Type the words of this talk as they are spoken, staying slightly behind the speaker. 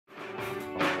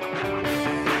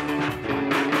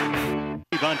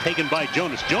rebound taken by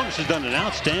Jonas. Jonas has done an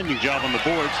outstanding job on the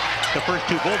boards the first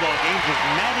two Bulldog games with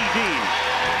Maddie Dean.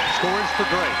 Scores for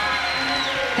Drake.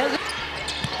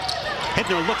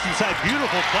 Hittner looks inside.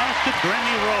 Beautiful pass to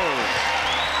Granny Rose.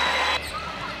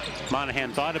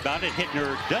 Monahan thought about it.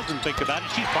 Hittner doesn't think about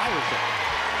it. She fires it.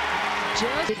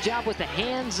 Just good job with the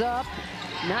hands up,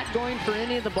 not going for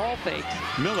any of the ball fakes.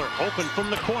 Miller open from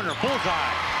the corner.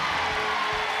 Bullseye.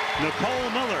 Nicole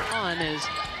Miller. On is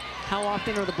how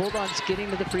often are the Bulldogs getting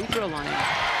to the free throw line?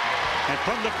 And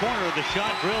from the corner, the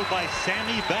shot drilled by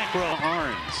Sammy Backrow.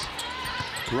 Arns.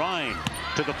 Ryan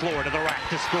to the floor, to the rack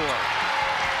to score.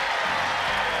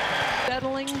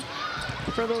 Settling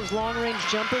for those long-range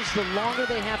jumpers. The longer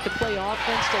they have to play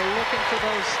offense, they're looking for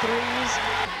those threes.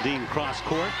 Dean cross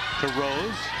court to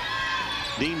Rose.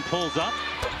 Dean pulls up.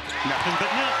 Nothing but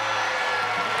net.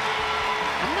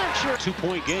 I'm not sure.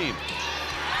 2-point game.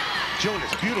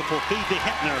 Jonas, beautiful feed to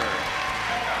Hittner.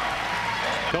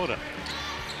 Dakota.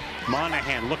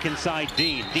 Monahan look inside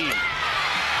Dean. Dean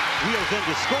wheels in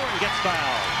to score and gets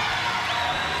fouled.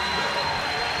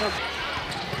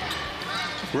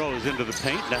 Rose into the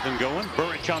paint, nothing going.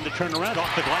 Burrich on the turnaround,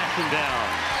 off the glass and down.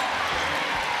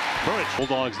 Burrich.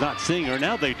 Bulldogs not seeing her,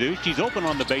 now they do. She's open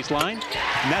on the baseline,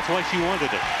 and that's why she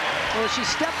wanted it. Well, she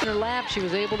stepped in her lap, she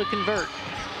was able to convert.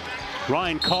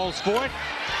 Ryan calls for it,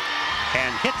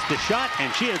 and hits the shot,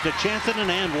 and she has a chance at an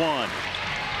and one.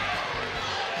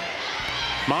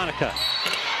 Monica,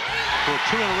 for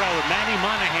two in a row, Maddie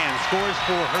Monahan scores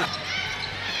for her.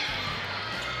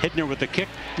 Hittner with the kick,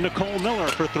 Nicole Miller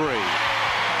for three.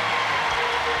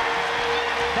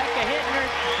 Becca Hittner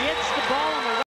gets the ball